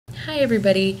Hi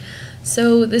everybody.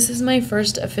 So this is my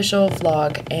first official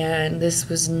vlog, and this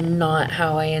was not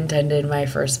how I intended my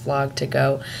first vlog to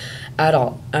go at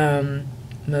all.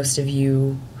 Most of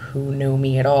you who know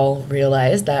me at all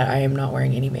realize that I am not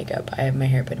wearing any makeup. I have my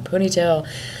hair up in a ponytail.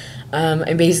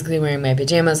 I'm basically wearing my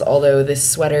pajamas, although this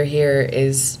sweater here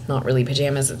is not really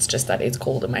pajamas. It's just that it's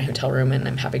cold in my hotel room and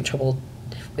I'm having trouble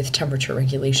with temperature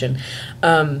regulation.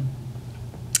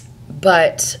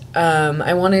 But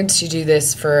I wanted to do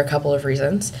this for a couple of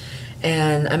reasons,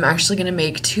 and I'm actually going to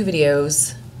make two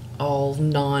videos, all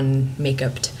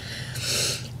non-makeuped.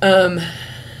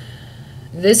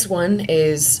 This one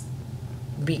is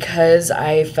because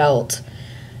I felt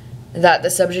that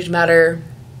the subject matter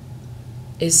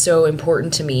is so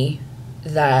important to me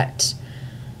that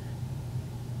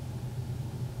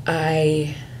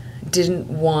I didn't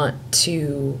want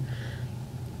to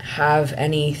have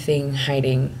anything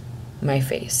hiding my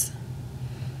face.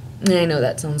 And I know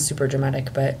that sounds super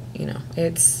dramatic, but you know,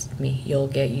 it's me. You'll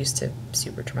get used to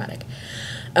super dramatic.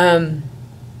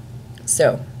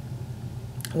 So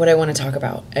what I want to talk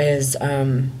about is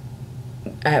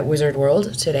at Wizard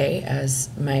World today, as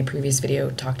my previous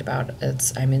video talked about.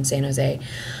 I'm in San Jose.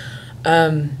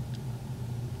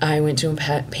 I went to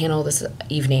a panel this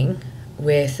evening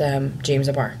with James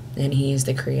O'Barr, and he's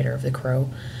the creator of The Crow.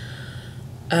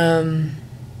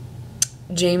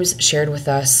 James shared with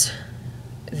us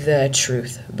the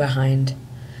truth behind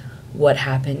what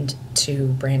happened to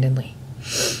Brandon Lee.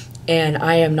 And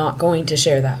I am not going to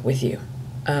share that with you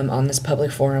on this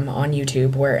public forum on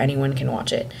YouTube where anyone can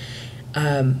watch it.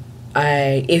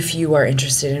 If you are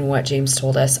interested in what James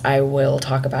told us, I will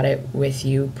talk about it with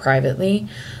you privately.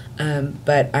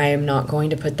 But I am not going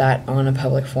to put that on a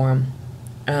public forum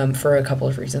for a couple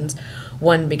of reasons.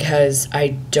 One, because I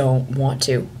don't want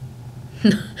to.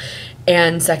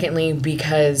 And secondly,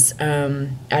 because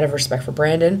out of respect for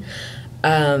Brandon,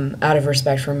 out of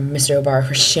respect for Mr. O'Barr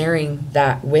for sharing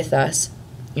that with us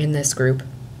in this group,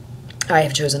 I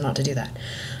have chosen not to do that.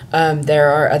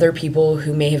 There are other people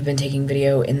who may have been taking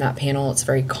video in that panel. It's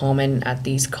very common at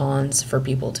these cons for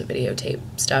people to videotape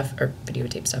stuff,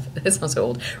 it's not so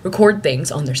old, record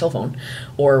things on their cell phone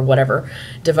or whatever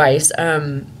device.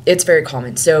 It's very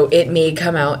common, so it may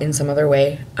come out in some other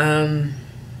way.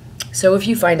 So if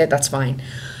you find it, that's fine.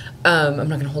 I'm not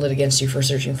going to hold it against you for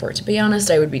searching for it. To be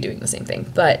honest, I would be doing the same thing.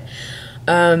 But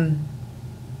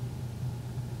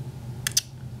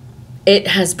it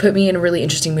has put me in a really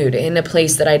interesting mood, in a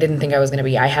place that I didn't think I was going to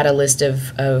be. I had a list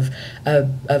of a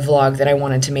vlog that I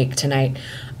wanted to make tonight,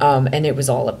 and it was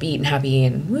all upbeat and happy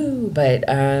and woo, but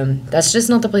that's just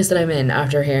not the place that I'm in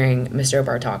after hearing Mr.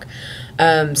 O'Barr talk.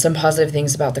 Some positive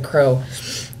things about The Crow.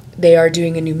 They are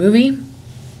doing a new movie.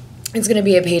 It's going to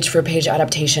be a page-for-page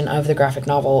adaptation of the graphic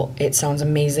novel. It sounds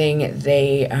amazing.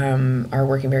 They are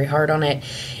working very hard on it.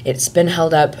 It's been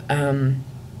held up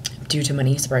due to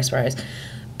money, surprise, surprise.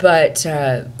 But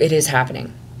it is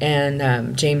happening,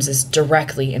 and James is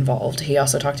directly involved. He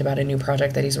also talked about a new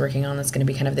project that he's working on that's going to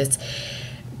be kind of this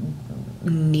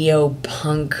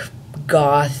neo-punk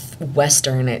goth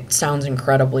western. It sounds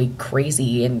incredibly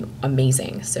crazy and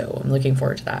amazing, so I'm looking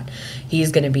forward to that.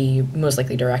 He's going to be most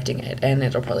likely directing it, and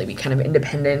it'll probably be kind of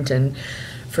independent and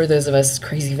for those of us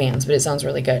crazy fans, but it sounds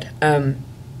really good.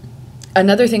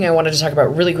 Another thing I wanted to talk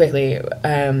about really quickly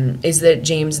is that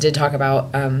James did talk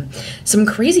about some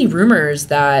crazy rumors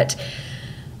that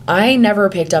I never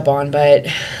picked up on, but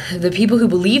the people who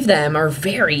believe them are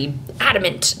very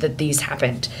adamant that this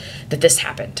happened.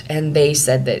 And they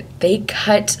said that they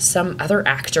cut some other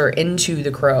actor into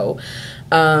The Crow.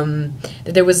 That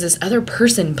there was this other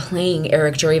person playing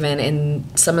Eric Draven in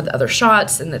some of the other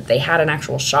shots, and that they had an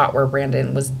actual shot where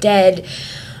Brandon was dead.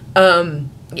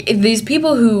 These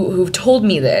people who've told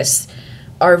me this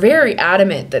are very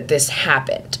adamant that this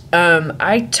happened.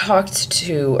 I talked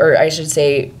to, or I should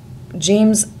say,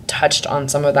 James touched on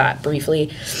some of that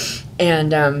briefly,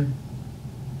 and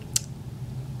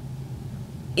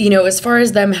you know, as far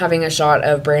as them having a shot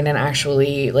of Brandon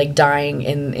actually like dying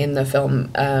in the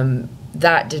film,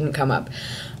 that didn't come up.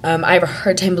 I have a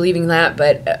hard time believing that,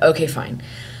 but okay, fine.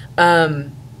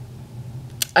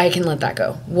 I can let that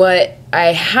go. What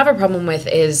I have a problem with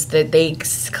is that they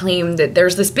claim that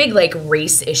there's this big like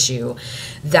race issue,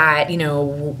 that, you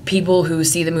know, people who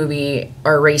see the movie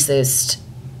are racist,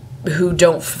 who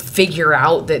don't figure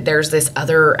out that there's this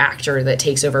other actor that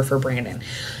takes over for Brandon.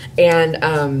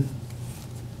 And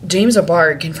James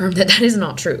O'Barr confirmed that that is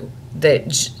not true,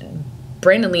 that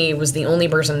Brandon Lee was the only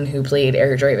person who played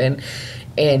Eric Draven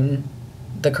in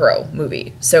The Crow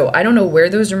movie. So I don't know where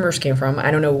those rumors came from.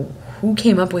 I don't know who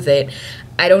came up with it.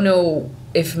 I don't know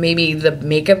if maybe the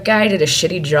makeup guy did a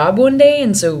shitty job one day,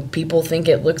 and so people think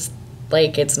it looks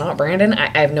like it's not Brandon.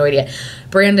 I have no idea.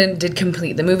 Brandon did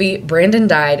complete the movie. Brandon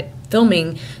died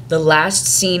filming the last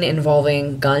scene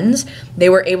involving guns. They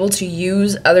were able to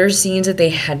use other scenes that they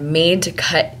had made to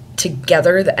cut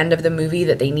together the end of the movie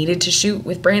that they needed to shoot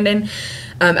with Brandon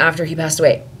after he passed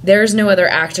away. There's no other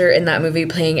actor in that movie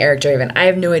playing Eric Draven. I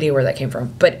have no idea where that came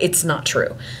from, but it's not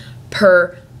true.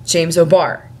 Per James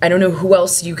O'Barr. I don't know who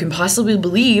else you can possibly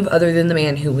believe other than the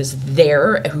man who was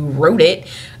there, who wrote it.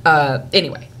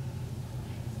 Anyway,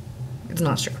 it's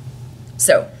not true.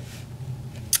 So,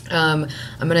 I'm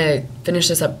gonna finish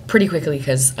this up pretty quickly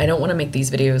because I don't want to make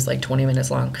these videos like 20 minutes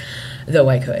long, though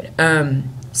I could.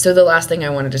 So the last thing I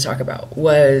wanted to talk about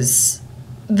was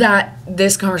that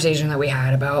this conversation that we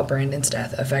had about Brandon's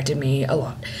death affected me a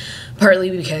lot. Partly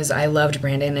because I loved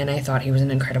Brandon and I thought he was an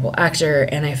incredible actor,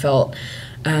 and I felt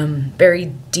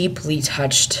very deeply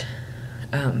touched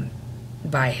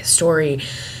by his story.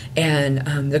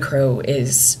 And The Crow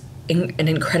is an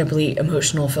incredibly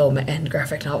emotional film and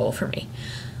graphic novel for me.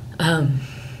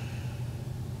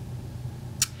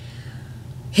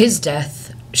 His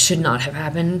death should not have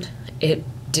happened. It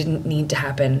didn't need to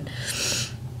happen.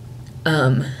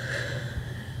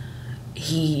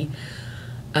 He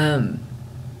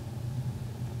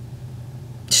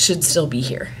should still be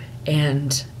here,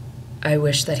 and I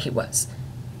wish that he was.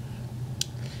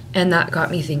 And that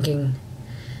got me thinking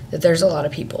that there's a lot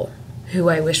of people who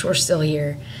I wish were still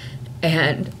here,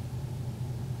 and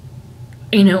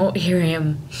you know, here I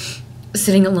am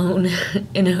sitting alone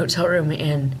in a hotel room,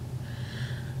 and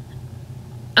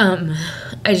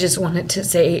I just wanted to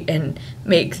say and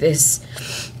make this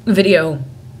video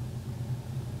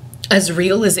as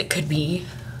real as it could be,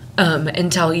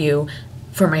 and tell you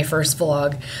for my first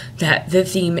vlog that the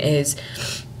theme is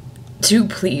to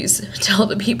please tell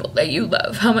the people that you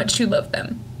love how much you love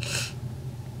them.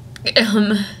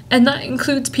 And that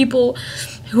includes people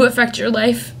who affect your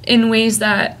life in ways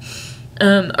that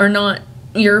are not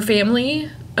your family.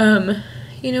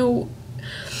 You know,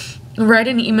 write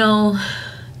an email,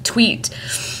 tweet,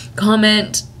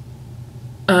 comment,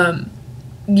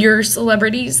 your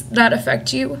celebrities that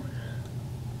affect you.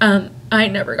 I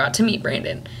never got to meet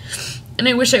Brandon, and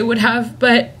I wish I would have,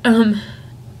 but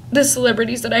the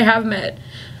celebrities that I have met,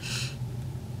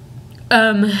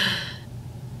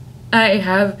 I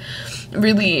have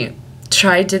really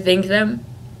tried to thank them.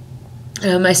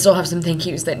 I still have some thank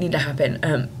yous that need to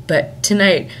happen, but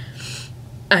tonight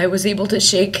I was able to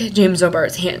shake James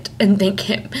O'Barr's hand and thank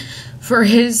him for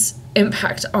his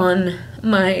impact on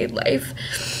my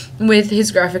life with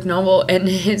his graphic novel and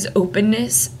his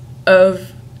openness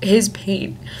of his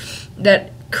pain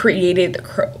that created The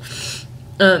Crow.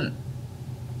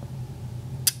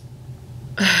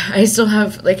 I still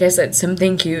have, like I said, some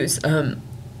thank yous.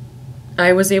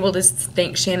 I was able to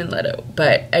thank Shannon Leto,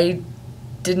 but I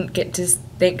didn't get to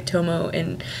thank Tomo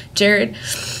and Jared.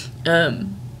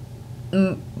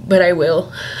 But I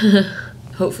will.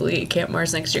 Hopefully Camp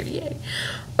Mars next year. Yay.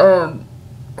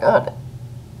 God.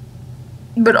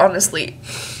 But honestly,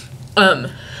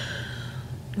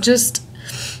 just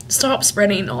stop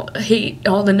spreading all the hate,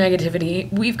 all the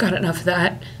negativity. We've got enough of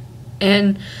that.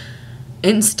 And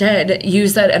instead,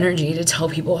 use that energy to tell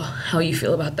people how you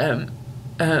feel about them,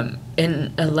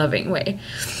 in a loving way.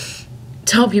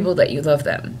 Tell people that you love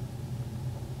them.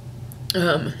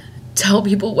 Tell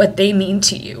people what they mean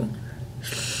to you.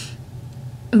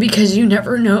 Because you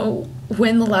never know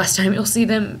when the last time you'll see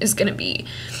them is gonna be.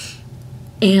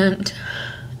 And,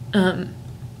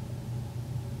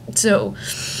 so,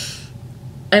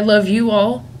 I love you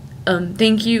all.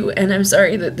 Thank you, and I'm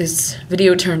sorry that this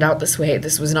video turned out this way.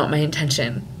 This was not my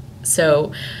intention.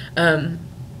 So,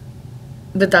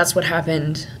 but that's what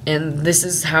happened, and this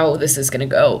is how this is gonna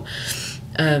go.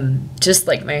 Just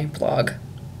like my vlog,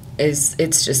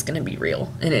 it's just gonna be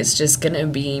real, and it's just gonna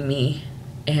be me,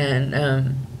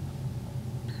 and,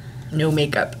 no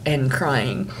makeup and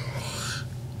crying,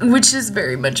 which is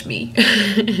very much me.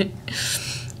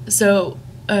 So,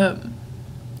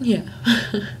 yeah.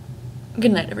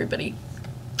 Good night, everybody.